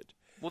don't watch it?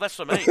 Well, that's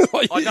what I mean.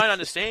 I don't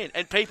understand.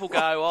 And people go,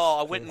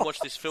 I went and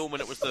watched this film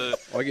and it was the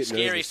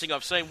scariest thing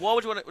I've seen. Why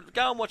would you want to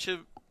go and watch a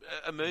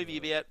movie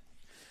about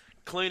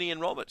Clooney and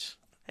Roberts?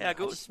 How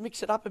good? Just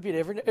mix it up a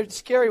bit. A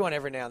scary one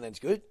every now and then's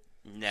good.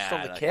 Nah, just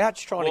on the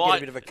couch trying to get a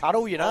bit of a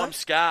cuddle, you know. I'm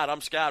scarred.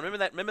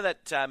 Remember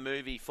that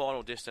movie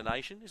Final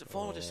Destination? Is it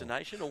Final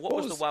Destination or what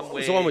was the one where? It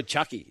was the one with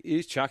Chucky. It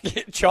is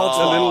Chucky.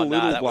 Child's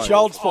Play.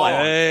 Child's Play.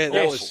 Yeah, that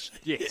Awful. was.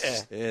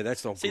 Yes. Yeah,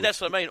 that's not. See, good.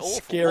 that's what I mean.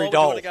 Awful. Scary Why would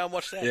doll. you want to go and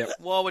watch that? Yeah.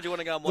 Why would you want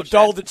to go and watch The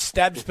doll that? that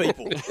stabs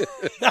people.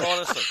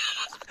 Honestly.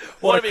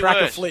 What a be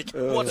cracker worse?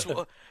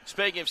 flick.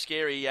 Speaking of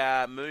scary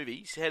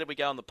movies, how did we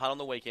go on the punt on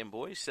the weekend,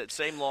 boys? It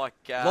seemed like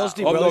Loz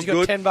did I'm well. not He's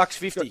got good.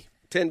 $10.50.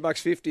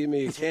 $10.50 in my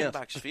account.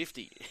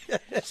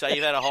 $10.50. So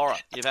you've had a horror.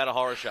 You've had a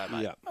horror show,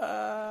 mate.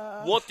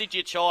 Yeah. What did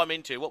you chime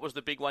into? What was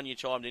the big one you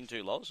chimed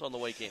into, Loz, on the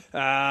weekend?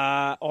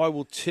 I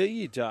will tell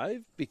you,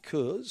 Dave,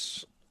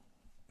 because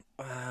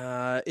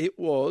it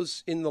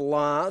was in the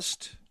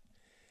last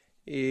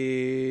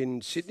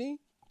in Sydney,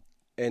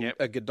 and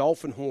a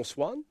Godolphin horse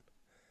won.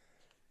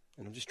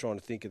 And I'm just trying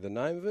to think of the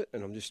name of it,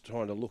 and I'm just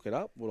trying to look it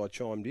up, what I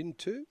chimed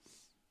into.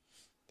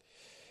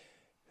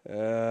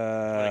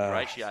 Not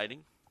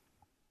ingratiating.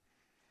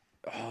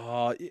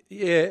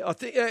 Yeah, I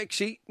think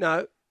actually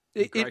no,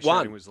 it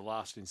won. Was the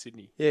last in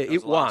Sydney. Yeah,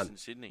 it won. In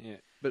Sydney. Yeah.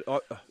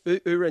 But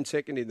who ran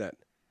second in that?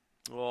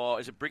 Oh,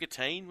 is it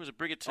Brigantine? Was it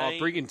Brigantine? Oh,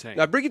 Brigantine.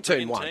 No,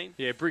 Brigantine won.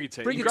 Yeah,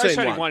 Brigantine.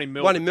 Brigantine won in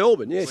Melbourne. Won in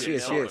Melbourne. Yes, Was it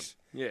yes, Melbourne? yes.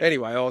 Yeah.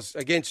 Anyway, I was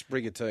against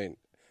Brigantine,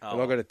 Oh.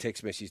 and I got a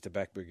text message to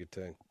back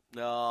Brigantine.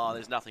 No,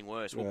 there's nothing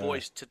worse. Well,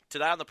 boys,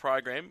 today on the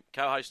program,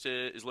 co-host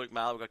is Luke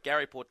Marler. We've got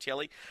Gary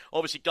Portelli.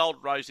 Obviously, Gold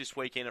Rose this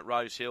weekend at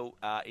Rose Hill.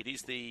 It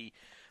is the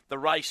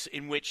race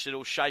in which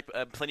it'll shape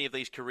plenty of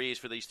these careers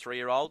for these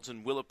 3-year-olds.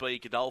 And will it be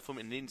Godolphin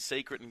and In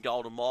Secret and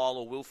Golden Mile,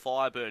 or Will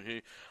Fireburn, who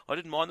I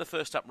didn't mind the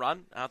first up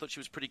run. I thought she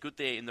was pretty good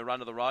there in the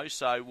run of the Rose.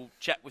 So we'll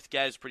chat with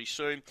Gaz pretty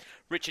soon.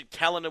 Richard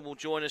Callender will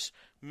join us.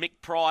 Mick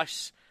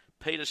Price,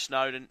 Peter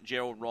Snowden,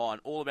 Gerald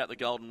Ryan, all about the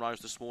Golden Rose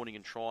this morning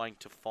and trying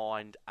to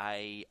find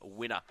a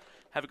winner.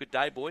 Have a good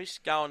day, boys.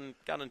 Go and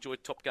enjoy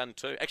Top Gun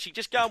 2. Actually,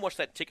 just go and watch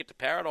that Ticket to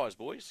Paradise,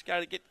 boys. Go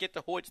to get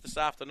to Hoyts this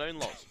afternoon,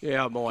 Loz.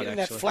 Yeah, I might Get in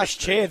actually. that flash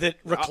chair that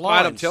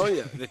reclines. Mate, I'm telling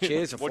you, the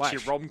chairs are Watch flash.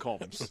 your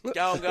rom-coms.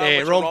 Go and Yeah,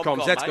 watch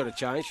rom-coms, that's mate. got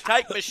to change.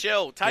 Take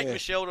Michelle.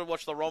 Michelle to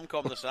watch the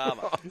rom-com this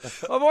summer.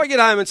 If I get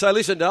home and say,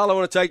 listen, darling, I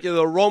want to take you to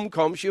the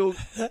rom-com, she'll...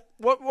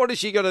 What has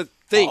she got to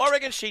think? I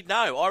reckon she'd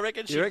know.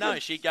 reckon? Know.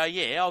 She'd go,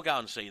 yeah, I'll go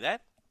and see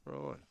that.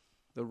 Right.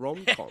 The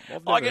rom-com.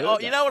 I've never heard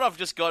that. You know what I've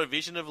just got a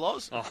vision of,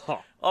 Loz?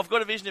 Oh. I've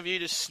got a vision of you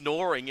just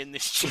snoring in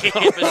this chair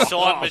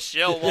beside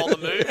Michelle while the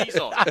movie's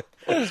on. I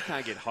just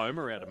can't get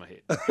Homer out of my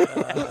head.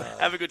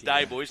 Have a good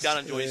day, boys. Go and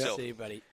enjoy yourself. See you, buddy.